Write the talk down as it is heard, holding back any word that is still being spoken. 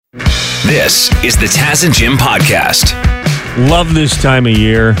This is the Taz and Jim podcast. Love this time of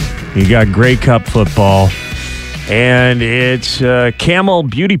year. You got Grey Cup football, and it's Camel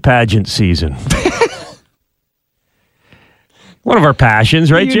beauty pageant season. One of our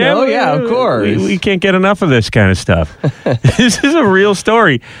passions, right, Jim? Oh, yeah, of course. We can't get enough of this kind of stuff. This is a real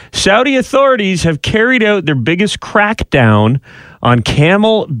story. Saudi authorities have carried out their biggest crackdown on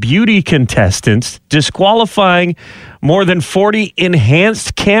camel beauty contestants, disqualifying more than 40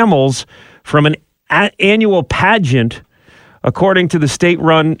 enhanced camels from an annual pageant, according to the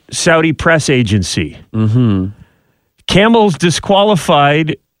state-run Saudi press agency. Camels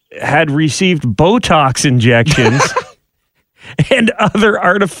disqualified had received Botox injections and other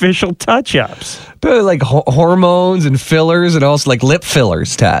artificial touch-ups. But like hormones and fillers and also like lip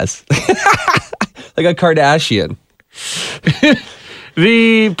fillers, Taz. Like a Kardashian.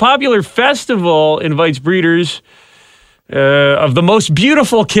 The popular festival invites breeders of the most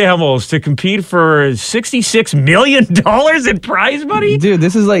beautiful camels to compete for $66 million in prize money? Dude,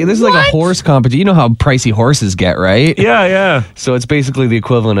 this is like a horse competition. You know how pricey horses get, right? Yeah. So it's basically the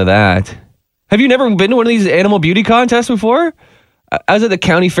equivalent of that. Have you never been to one of these animal beauty contests before? I was at the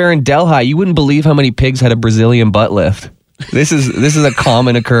county fair in Delhi. You wouldn't believe how many pigs had a Brazilian butt lift. This is a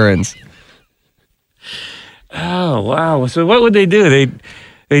common occurrence. Oh, wow. So what would they do?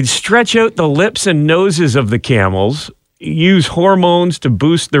 They'd stretch out the lips and noses of the camels, use hormones to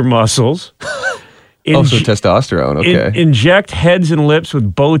boost their muscles. Also testosterone, okay. Inject heads and lips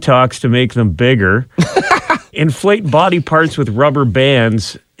with Botox to make them bigger. Inflate body parts with rubber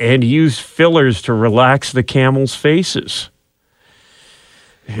bands and use fillers to relax the camels' faces.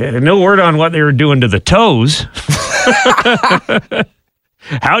 No word on what they were doing to the toes.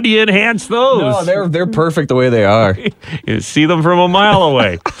 How do you enhance those? No, they're perfect the way they are. You see them from a mile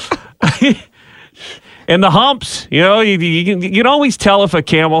away. And the humps, you can always tell if a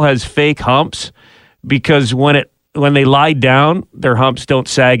camel has fake humps because when they lie down, their humps don't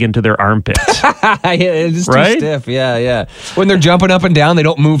sag into their armpits. It's right? Too stiff. Yeah. When they're jumping up and down, they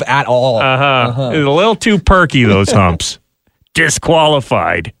don't move at all. It's a little too perky, those humps.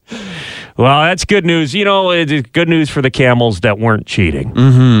 Disqualified. Well, that's good news. It's good news for the camels that weren't cheating.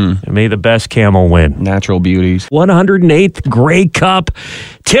 And may the best camel win. Natural beauties. 108th Grey Cup,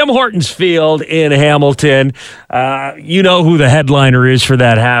 Tim Hortons Field in Hamilton. You know who the headliner is for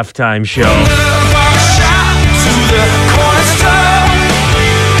that halftime show.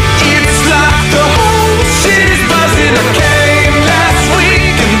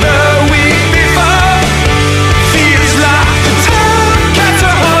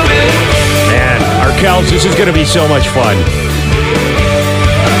 This is going to be so much fun.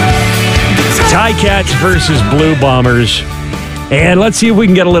 Ticats versus Blue Bombers. And let's see if we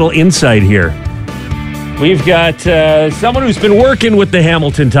can get a little insight here. We've got someone who's been working with the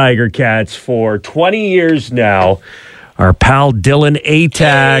Hamilton Tiger Cats for 20 years now. Our pal Dylan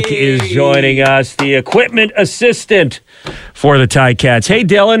Atack is joining us, the equipment assistant for the Ticats. Hey,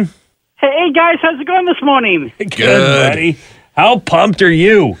 Dylan. Hey, guys. How's it going this morning? Good, buddy. How pumped are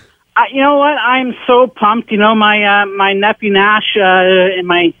you? You know what? I'm so pumped. My nephew Nash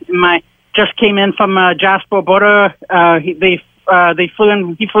just came in from Jasper, Alberta. He flew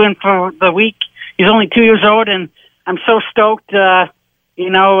in for the week. He's only 2 years old, and I'm so stoked.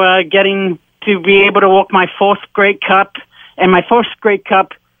 Getting to be able to walk my fourth Grey Cup and my first Grey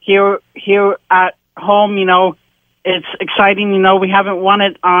Cup here at home. It's exciting. We haven't won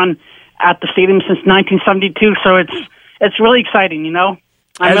it at the stadium since 1972, so it's really exciting.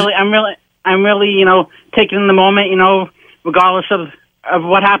 I'm really, taking in the moment, regardless of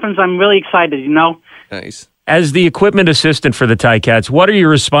what happens. I'm really excited, Nice. As the equipment assistant for the Ticats, what are your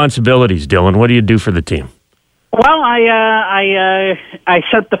responsibilities, Dylan? What do you do for the team? Well, I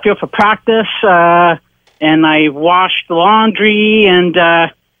set the field for practice, and I wash the laundry, and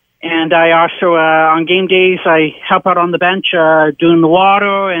I also on game days I help out on the bench, doing the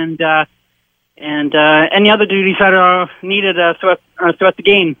water and any other duties that are needed throughout the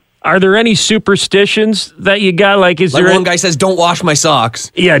game. Are there any superstitions that you got? Like, is there one guy says, "Don't wash my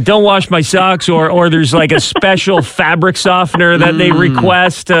socks." Yeah, don't wash my socks, or there's like a special fabric softener that they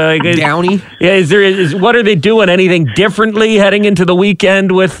request. Downy. Yeah, what are they doing? Anything differently heading into the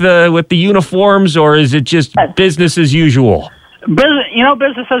weekend with the uniforms, or is it just business as usual?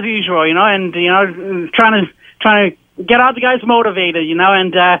 Business as usual. And trying to get all the guys motivated.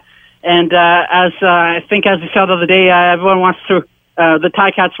 And as I think, as we said the other day, everyone wants to. The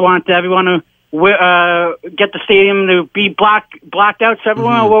Ticats want everyone to get the stadium to be blacked out, so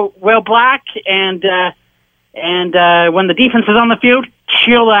everyone will wear black. And when the defense is on the field,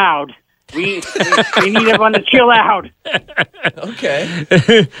 cheer loud. We need everyone to chill out. Okay.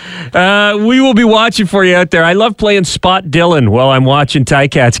 We will be watching for you out there. I love playing Spot Dylan while I'm watching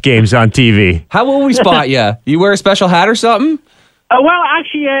Ticats games on TV. How will we spot you? You wear a special hat or something? Well,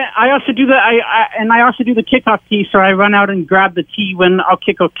 actually, I also do I also do the kickoff tee. So I run out and grab the tee when our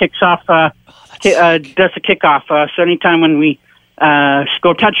kickoff kicks off. Does the kickoff. So anytime when we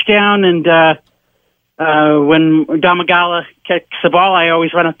score touchdown and when Damagala kicks the ball, I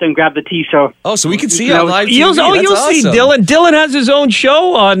always run up there and grab the tee. So we can see you on live TV. You'll see awesome. Dylan. Dylan has his own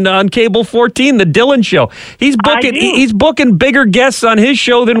show on Cable 14, The Dylan Show. He's booking bigger guests on his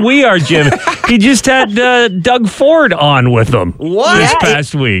show than we are, Jim. He just had Doug Ford on with him this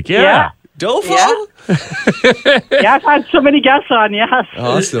past week. Yeah. Dofo? Yeah, I've had so many guests on, yes.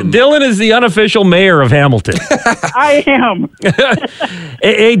 Awesome. Dylan is the unofficial mayor of Hamilton. I am.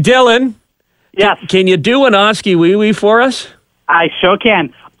 Hey, Dylan. Yes. Can you do an Oski Wee Wee for us? I sure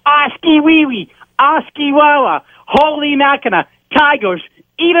can. Oski Wee Wee, Oski Wawa, Holy Nakana, Tigers,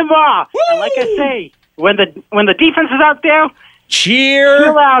 eat 'em raw. And like I say, when the defense is out there,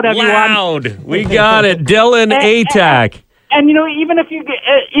 cheer loud, everyone. Loud. We got it. Dylan Atack. And you know, even if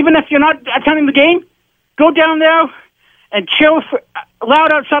you're not attending the game, go down there and chill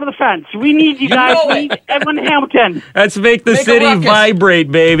loud outside of the fence. We need you guys. We need everyone in Hamilton. Let's make the city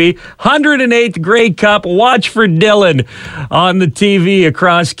vibrate, baby. 108th Grey Cup. Watch for Dylan on the TV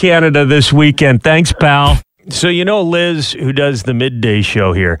across Canada this weekend. Thanks, pal. So you know Liz, who does the midday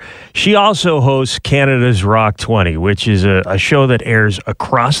show here, she also hosts Canada's Rock 20, which is a show that airs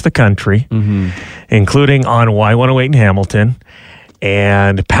across the country, including on Y108 in Hamilton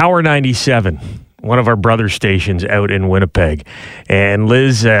and Power 97, one of our brother stations out in Winnipeg. And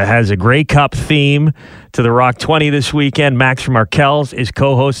Liz has a Grey Cup theme to the Rock 20 this weekend. Max from Arkells is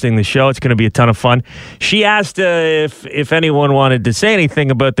co-hosting the show. It's going to be a ton of fun. She asked if anyone wanted to say anything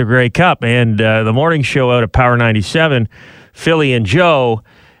about the Grey Cup, and the morning show out at Power 97, Philly and Joe,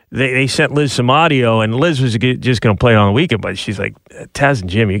 they sent Liz some audio, and Liz was just going to play it on the weekend, but she's like, Taz and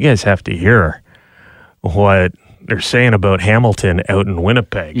Jim, you guys have to hear what they're saying about Hamilton out in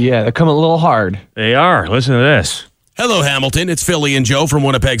Winnipeg. Yeah, they're coming a little hard. They are. Listen to this. Hello, Hamilton. It's Philly and Joe from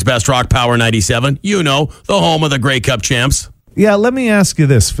Winnipeg's Best Rock, Power 97. You know, the home of the Grey Cup champs. Yeah, let me ask you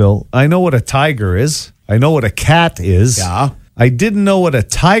this, Phil. I know what a tiger is. I know what a cat is. Yeah. I didn't know what a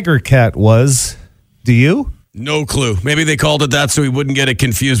tiger cat was. Do you? No clue. Maybe they called it that so he wouldn't get it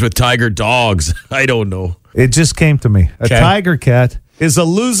confused with tiger dogs. I don't know. It just came to me. A Okay. tiger cat is a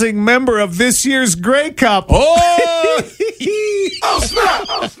losing member of this year's Grey Cup. Oh!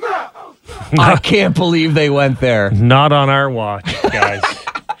 I can't believe they went there. Not on our watch, guys.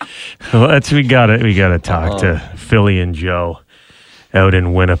 We got to talk to Philly and Joe out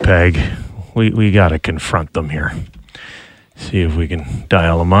in Winnipeg. We got to confront them here. See if we can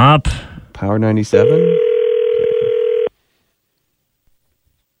dial them up. Power 97?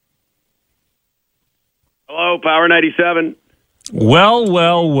 Hello, Power 97. Well.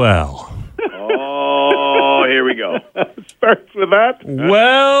 Oh, here we go. Starts with that.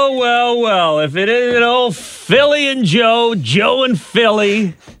 Well. If it isn't old Philly and Joe and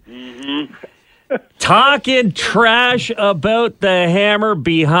Philly, talking trash about the Hammer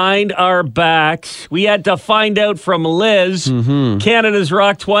behind our backs. We had to find out from Liz, Canada's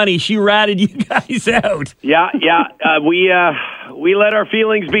Rock 20. She ratted you guys out. Yeah. We let our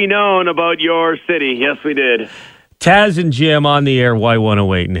feelings be known about your city. Yes, we did. Taz and Jim on the air,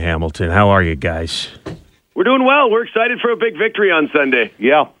 Y108 in Hamilton. How are you guys? We're doing well. We're excited for a big victory on Sunday.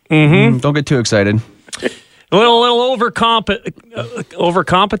 Yeah. Don't get too excited. A little overcompetent.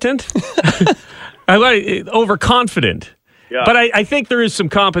 Overconfident. Yeah. But I think there is some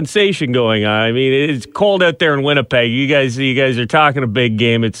compensation going on. I mean, it's cold out there in Winnipeg. You guys are talking a big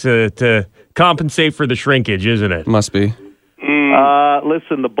game. It's to compensate for the shrinkage, isn't it? Must be.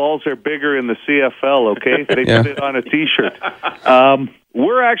 Listen, the balls are bigger in the CFL, okay? They Yeah. put it on a T-shirt.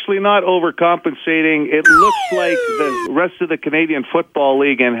 We're actually not overcompensating. It looks like the rest of the Canadian Football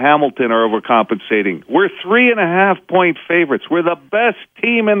League and Hamilton are overcompensating. We're 3.5-point favorites. We're the best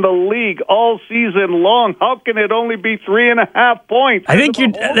team in the league all season long. How can it only be 3.5 points? I think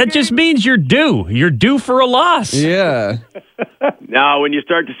that just means you're due. You're due for a loss. Yeah. Now, when you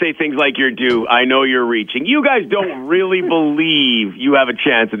start to say things like you're due, I know you're reaching. You guys don't really believe you have a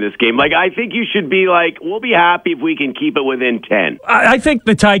chance in this game. Like, I think you should be like, we'll be happy if we can keep it within 10. I think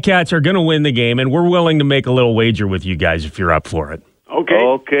the Ticats are going to win the game, and we're willing to make a little wager with you guys if you're up for it.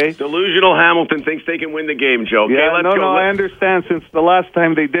 Okay. Delusional Hamilton thinks they can win the game, Joe. Okay, Yeah, let's go. I understand. Since the last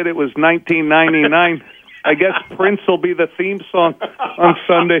time they did it was 1999. I guess Prince will be the theme song on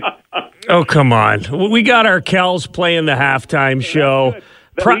Sunday. Oh, come on. We got our Kells playing the halftime show.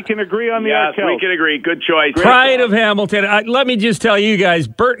 We can agree on the Yes, we Arkels. can agree. Good choice. Pride of Hamilton. Let me just tell you guys,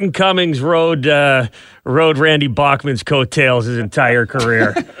 Burton Cummings rode Randy Bachman's coattails his entire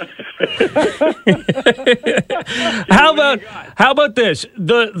career. How about this?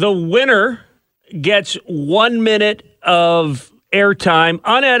 The winner gets 1 minute of airtime,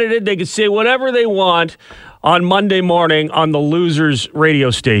 unedited. They can say whatever they want on Monday morning on the Losers radio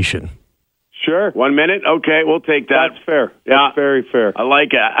station. Sure. 1 minute? Okay, we'll take that. That's fair. Yeah. That's very fair. I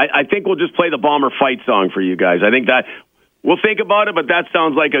like it. I think we'll just play the Bomber fight song for you guys. I think that we'll think about it, but that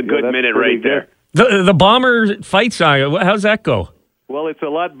sounds like a good that's minute pretty right there. good. The Bomber fight song, how's that go? Well, it's a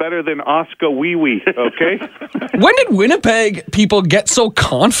lot better than Oscar Wee Wee, okay? When did Winnipeg people get so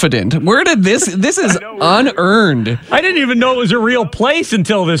confident? Where did this is unearned. I didn't even know it was a real place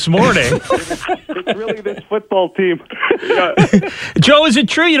until this morning. It's really this football team. Joe, is it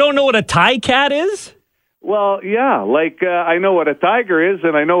true you don't know what a Thai cat is? Well, yeah, like I know what a tiger is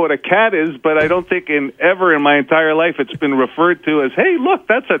and I know what a cat is, but I don't think ever in my entire life it's been referred to as, hey, look,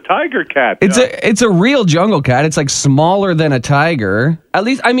 that's a tiger cat. It's a real jungle cat. It's like smaller than a tiger. At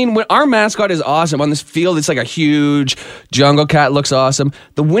least, I mean, when our mascot is awesome. On this field, it's like a huge jungle cat. Looks awesome.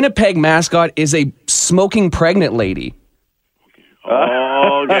 The Winnipeg mascot is a smoking pregnant lady.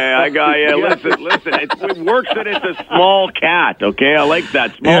 Okay, I got you. Listen. It works that it's a small cat, okay? I like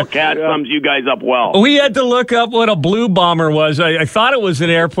that. Small cat sums you guys up well. We had to look up what a Blue Bomber was. I thought it was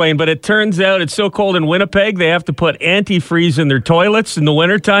an airplane, but it turns out it's so cold in Winnipeg, they have to put antifreeze in their toilets in the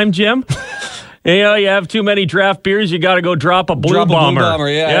wintertime, Jim. You know, you have too many draft beers, you got to go drop a Blue Bomber.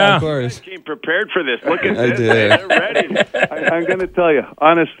 Yeah, of course. Came prepared for this. Look at this. did. They're ready. I'm going to tell you,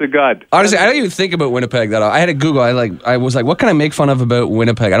 honest to God. Honestly, I don't even think about Winnipeg that often. I had to Google. I was like, what can I make fun of about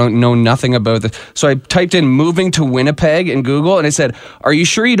Winnipeg? I don't know nothing about this. So I typed in moving to Winnipeg in Google, and it said, are you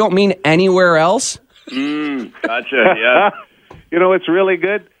sure you don't mean anywhere else? Gotcha, yeah. You know what's really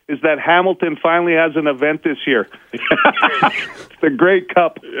good is that Hamilton finally has an event this year. It's the Grey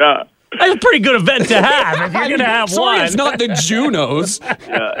Cup. Yeah. That's a pretty good event to have if you're going to have Sorry, one. it's not the Junos.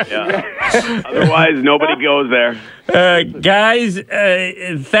 Yeah. Otherwise, nobody goes there. Guys,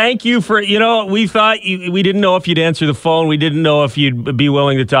 thank you for, we thought we didn't know if you'd answer the phone. We didn't know if you'd be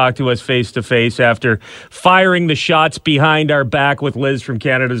willing to talk to us face to face after firing the shots behind our back with Liz from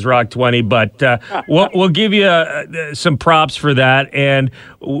Canada's Rock 20. But we'll give you some props for that. And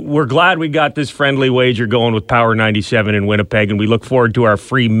we're glad we got this friendly wager going with Power 97 in Winnipeg. And we look forward to our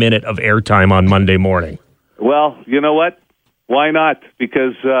free minute of airtime on Monday morning. Well, you know what? Why not?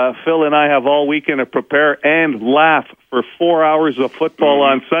 Because Phil and I have all weekend to prepare and laugh for 4 hours of football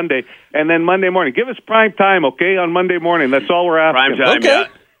on Sunday, and then Monday morning. Give us prime time, okay? On Monday morning, that's all we're asking. Prime time,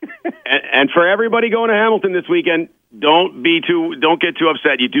 yeah. And for everybody going to Hamilton this weekend, don't get too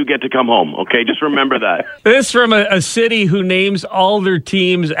upset. You do get to come home, okay? Just remember that. This from a city who names all their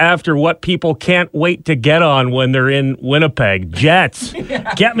teams after what people can't wait to get on when they're in Winnipeg. Jets.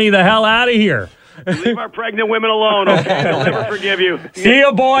 Get me the hell out of here. Leave our pregnant women alone, okay? They'll never forgive you. See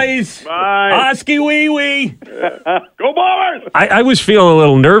you, boys. Bye. Oski wee wee. Go Bombers! I was feeling a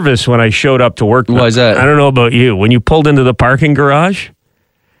little nervous when I showed up to work. Why is that? I don't know about you. When you pulled into the parking garage,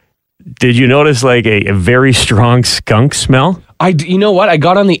 did you notice like a very strong skunk smell? You know what? I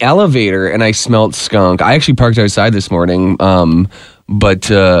got on the elevator and I smelled skunk. I actually parked outside this morning, but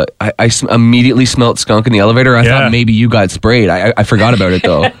I immediately smelled skunk in the elevator. I thought maybe you got sprayed. I forgot about it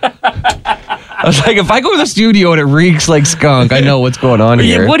though. I was like, if I go to the studio and it reeks like skunk, I know what's going on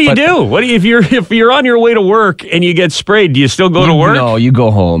here. What do you do? What do you, if you're on your way to work and you get sprayed? Do you still go to work? No, you go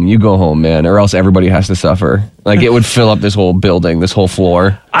home. You go home, man, or else everybody has to suffer. Like it would fill up this whole building, this whole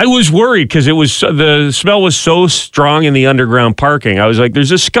floor. I was worried because the smell was so strong in the underground parking. I was like, there's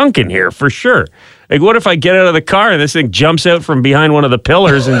a skunk in here for sure. Like, what if I get out of the car and this thing jumps out from behind one of the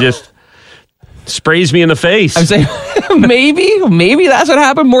pillars and just sprays me in the face? I'm saying maybe that's what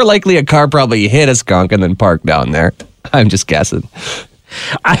happened. More likely a car probably hit a skunk and then parked down there. I'm just guessing.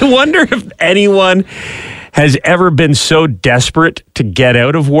 I wonder if anyone has ever been so desperate to get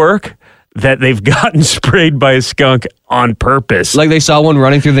out of work that they've gotten sprayed by a skunk on purpose. Like they saw one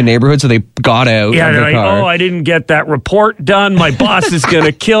running through the neighborhood, so they got out. Yeah, of they're the like, car. oh, I didn't get that report done. My boss is going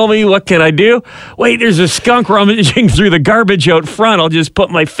to kill me. What can I do? Wait, there's a skunk rummaging through the garbage out front. I'll just put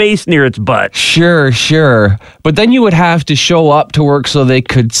my face near its butt. Sure. But then you would have to show up to work so they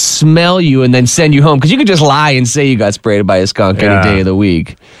could smell you and then send you home. Because you could just lie and say you got sprayed by a skunk any day of the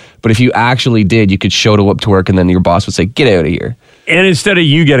week. But if you actually did, you could show up to work and then your boss would say, get out of here. And instead of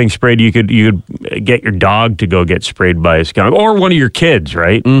you getting sprayed, you could get your dog to go get sprayed by a skunk, or one of your kids,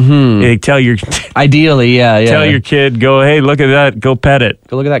 right? Mm-hmm. And tell your ideally, yeah. Tell your kid, go, hey, look at that, go pet it.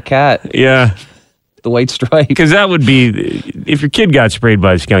 Go look at that cat. Yeah. The white stripe. Because that would be, if your kid got sprayed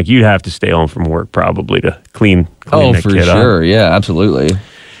by a skunk, you'd have to stay home from work probably to clean Oh, that for kid sure. up. Yeah, absolutely.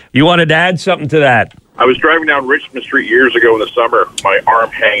 You wanted to add something to that? I was driving down Richmond Street years ago in the summer, my arm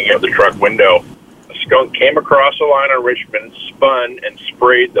hanging out the truck window. A skunk came across the line on Richmond, spun, and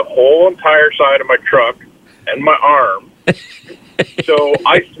sprayed the whole entire side of my truck and my arm. So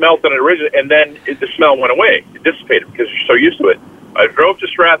I smelled it originally, and then the smell went away. It dissipated because you're so used to it. I drove to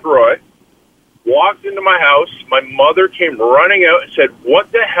Strathroy, walked into my house. My mother came running out and said,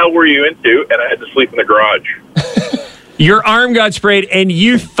 "What the hell were you into?" And I had to sleep in the garage. Your arm got sprayed, and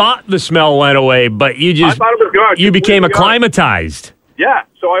you thought the smell went away, but you I just thought it was gone. you became Completely gone. acclimatized. Yeah,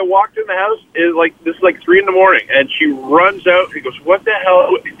 so I walked in the house. This is like 3 a.m, and she runs out. She goes, "What the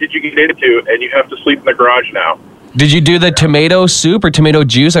hell did you get into?" And you have to sleep in the garage now. Did you do the tomato soup or tomato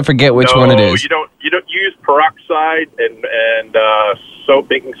juice? I forget which one it is. You don't. You use peroxide and soap,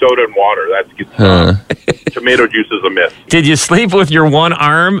 baking soda, and water. That's good. Tomato juice is a myth. Did you sleep with your one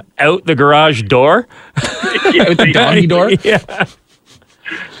arm out the garage door? With the doggy door? Yeah.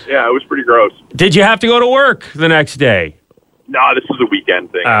 Yeah, it was pretty gross. Did you have to go to work the next day? No, this is a weekend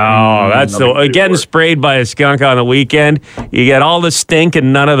thing. Oh, that's getting sprayed by a skunk on the weekend. You get all the stink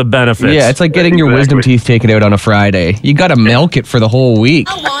and none of the benefits. Yeah, it's like getting your wisdom teeth taken out on a Friday. You got to milk it for the whole week.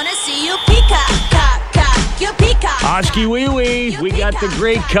 I want to see you peacock, you peacock. Oski Wee Wee, we got the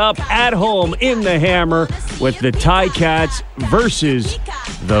Grey Cup at home in the Hammer with the Ticats versus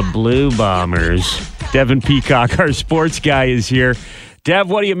the Blue Bombers. Devin Peacock, our sports guy, is here.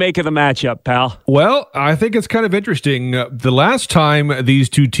 Dev, what do you make of the matchup, pal? Well, I think it's kind of interesting. The last time these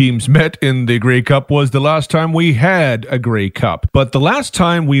two teams met in the Grey Cup was the last time we had a Grey Cup. But the last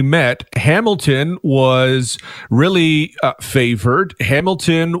time we met, Hamilton was really favored.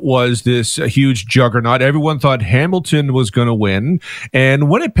 Hamilton was this huge juggernaut. Everyone thought Hamilton was going to win.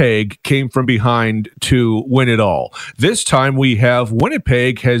 And Winnipeg came from behind to win it all. This time we have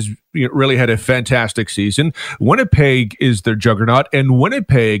Winnipeg has really had a fantastic season. Winnipeg is their juggernaut, and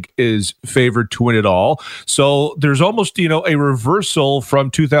Winnipeg is favored to win it all. So there's almost, a reversal from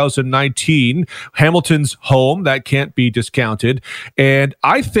 2019. Hamilton's home, that can't be discounted. And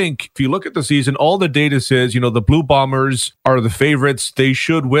I think if you look at the season, all the data says, the Blue Bombers are the favorites. They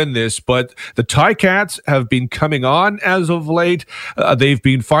should win this, but the Ticats have been coming on as of late. They've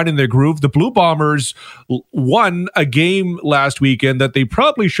been finding their groove. The Blue Bombers won a game last weekend that they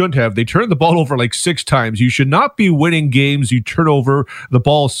probably shouldn't have. They turned the ball over like 6 times. You should not be winning games you turn over the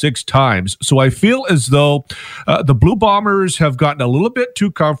ball 6 times. So I feel as though the Blue Bombers have gotten a little bit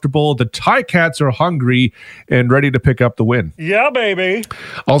too comfortable. The Ticats are hungry and ready to pick up the win. Yeah, baby.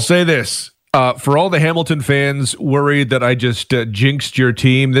 I'll say this. For all the Hamilton fans worried that I just jinxed your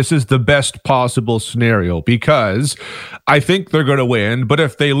team, this is the best possible scenario because I think they're going to win. But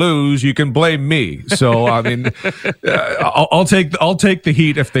if they lose, you can blame me. So I mean, I'll take the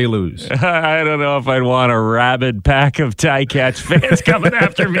heat if they lose. I don't know if I'd want a rabid pack of Ticats fans coming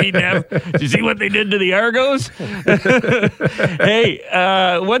after me, Nev. Did you see what they did to the Argos? Hey,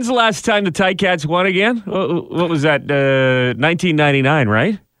 when's the last time the Ticats won again? What was that? 1999,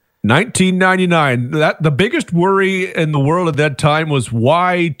 right? 1999. The biggest worry in the world at that time was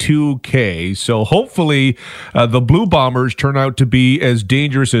Y2K. So hopefully the Blue Bombers turn out to be as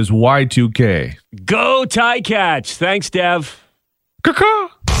dangerous as Y2K. Go Ticats. Thanks, Dev. Caw-caw.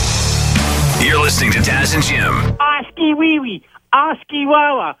 You're listening to Taz and Jim. Oski Wee Wee, Oski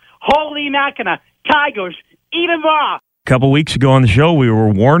Wawa, Holy Nakana, Tigers, eat 'em raw. A couple weeks ago on the show, we were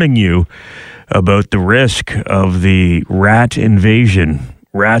warning you about the risk of the rat invasion.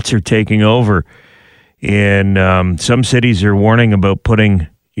 Rats are taking over. And some cities are warning about putting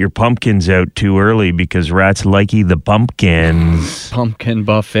your pumpkins out too early because rats like the pumpkins. Pumpkin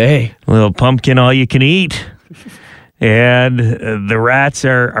buffet. A little pumpkin all you can eat. And the rats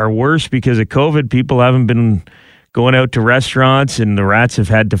are worse because of COVID. People haven't been going out to restaurants, and the rats have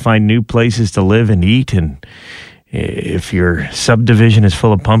had to find new places to live and eat. And if your subdivision is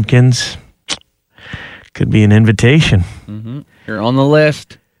full of pumpkins, could be an invitation. Mm-hmm. You're on the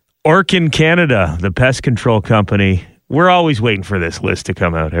list. Orkin Canada, the pest control company, we're always waiting for this list to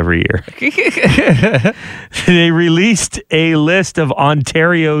come out every year. They released a list of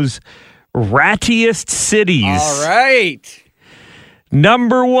Ontario's rattiest cities. All right.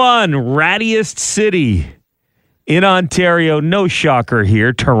 Number 1, rattiest city in Ontario. No shocker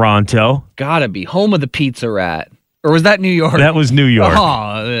here, Toronto. Gotta be home of the pizza rat. Or was that New York? That was New York.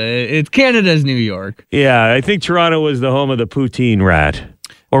 Oh, it's Canada's New York. Yeah, I think Toronto was the home of the poutine rat.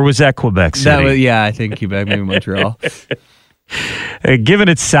 Or was that Quebec City? I think Quebec, maybe Montreal. Given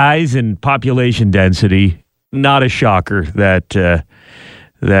its size and population density, not a shocker that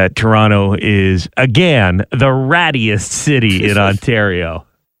that Toronto is, again, the rattiest city in Ontario.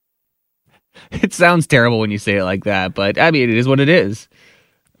 It sounds terrible when you say it like that, but I mean, it is what it is.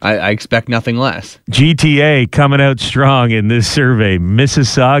 I expect nothing less. GTA coming out strong in this survey.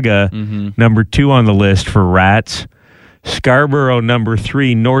 Mississauga, number 2 on the list for rats. Scarborough, number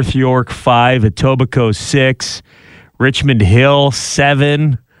 3. North York, 5. Etobicoke, 6. Richmond Hill,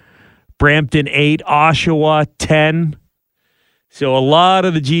 7. Brampton, 8. Oshawa, 10. So a lot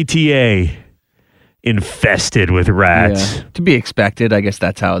of the GTA infested with rats. Yeah, to be expected. I guess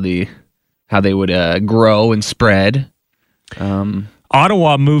that's how they would grow and spread.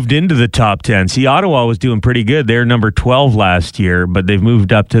 Ottawa moved into the top 10. See, Ottawa was doing pretty good. They're number 12 last year, but they've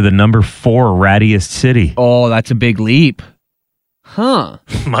moved up to the number 4 rattiest city. Oh, that's a big leap. Huh.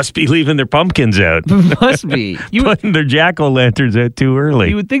 Must be leaving their pumpkins out. Must be. Putting their jack-o'-lanterns out too early.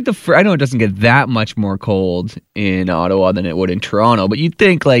 You would think I know it doesn't get that much more cold in Ottawa than it would in Toronto, but you'd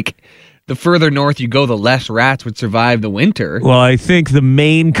think like the further north you go, the less rats would survive the winter. Well, I think the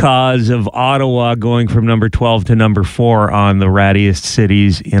main cause of Ottawa going from number 12 to number 4 on the rattiest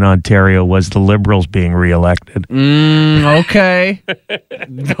cities in Ontario was the Liberals being reelected. Okay.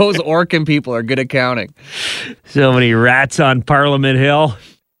 Those Orkin people are good at counting. So many rats on Parliament Hill.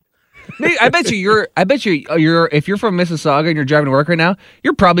 I bet you if you're from Mississauga and you're driving to work right now,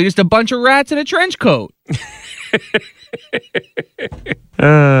 you're probably just a bunch of rats in a trench coat.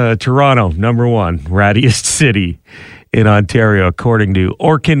 Toronto, number 1, rattiest city in Ontario, according to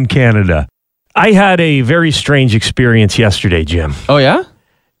Orkin Canada. I had a very strange experience yesterday, Jim. Oh, yeah?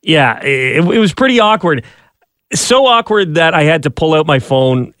 Yeah, it was pretty awkward. So awkward that I had to pull out my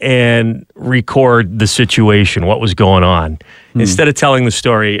phone and record the situation, what was going on. Instead of telling the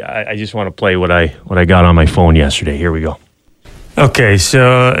story, I just want to play what I got on my phone yesterday. Here we go. Okay,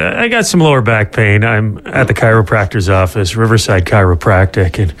 so I got some lower back pain. I'm at the chiropractor's office, Riverside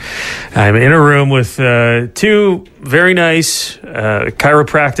Chiropractic, and I'm in a room with 2 very nice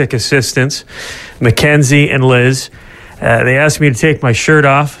chiropractic assistants, Mackenzie and Liz. They asked me to take my shirt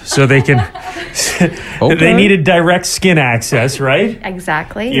off so they can... Okay. They needed direct skin access, right?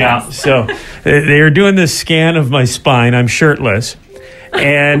 Exactly. Yeah, yes. So they were doing this scan of my spine. I'm shirtless.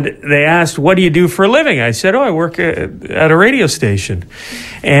 And they asked, what do you do for a living? I said, I work at a radio station.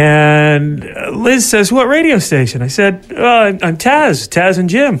 And Liz says, what radio station? I said, I'm Taz and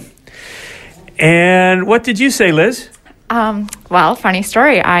Jim. And what did you say, Liz? Well, funny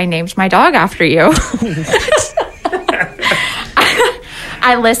story. I named my dog after you.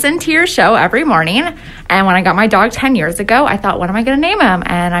 I listen to your show every morning. And when I got my dog 10 years ago, I thought, what am I going to name him?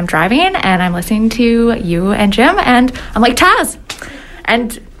 And I'm driving and I'm listening to you and Jim. And I'm like, Taz.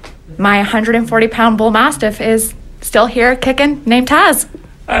 And my 140-pound bull mastiff is still here kicking, named Taz.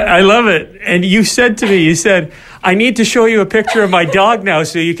 I love it. And you said to me, I need to show you a picture of my dog now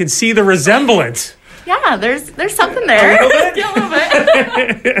so you can see the resemblance. Yeah, there's something there. A little bit? Yeah, a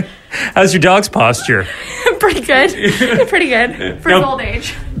little bit. How's your dog's posture? Pretty good. Pretty good for his old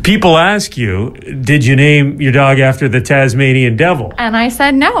age. People ask you, did you name your dog after the Tasmanian devil? And I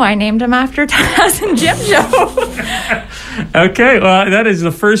said, no, I named him after Taz and Jim Show. Okay, well, that is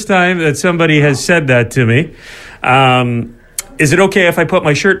the first time that somebody has said that to me. Is it okay if I put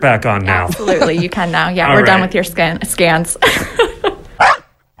my shirt back on now? Absolutely, you can now. Yeah, All we're right. done with your scans.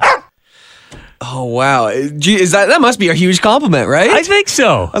 Oh, wow. Gee, that must be a huge compliment, right? I think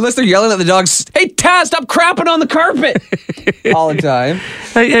so. Unless they're yelling at the dogs, hey, Taz, stop crapping on the carpet all the time.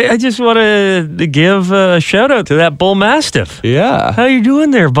 I just want to give a shout out to that bull mastiff. Yeah. How you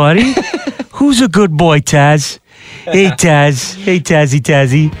doing there, buddy? Who's a good boy, Taz? Hey, Taz. Hey,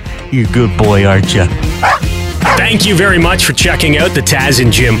 Tazzy. You're a good boy, aren't you? Thank you very much for checking out the Taz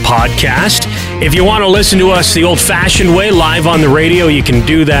and Jim podcast. If you want to listen to us the old-fashioned way, live on the radio, you can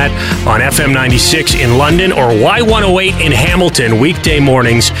do that on FM 96 in London or Y108 in Hamilton, weekday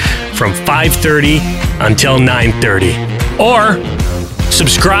mornings from 5:30 until 9:30. Or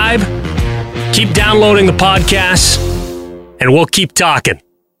subscribe, keep downloading the podcasts, and we'll keep talking.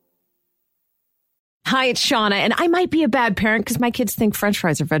 Hi, it's Shauna, and I might be a bad parent because my kids think French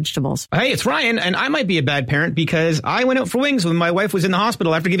fries are vegetables. Hey, it's Ryan, and I might be a bad parent because I went out for wings when my wife was in the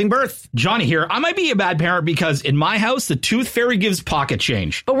hospital after giving birth. Johnny here. I might be a bad parent because in my house, the tooth fairy gives pocket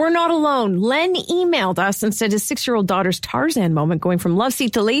change. But we're not alone. Len emailed us and said his 6-year-old daughter's Tarzan moment going from love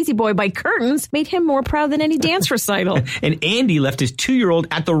seat to lazy boy by curtains made him more proud than any dance recital. And Andy left his 2-year-old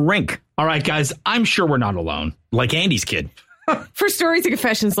at the rink. All right, guys, I'm sure we're not alone. Like Andy's kid. For stories and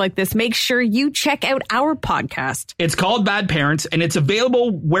confessions like this, make sure you check out our podcast. It's called Bad Parents, and it's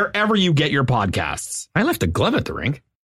available wherever you get your podcasts. I left a glove at the rink.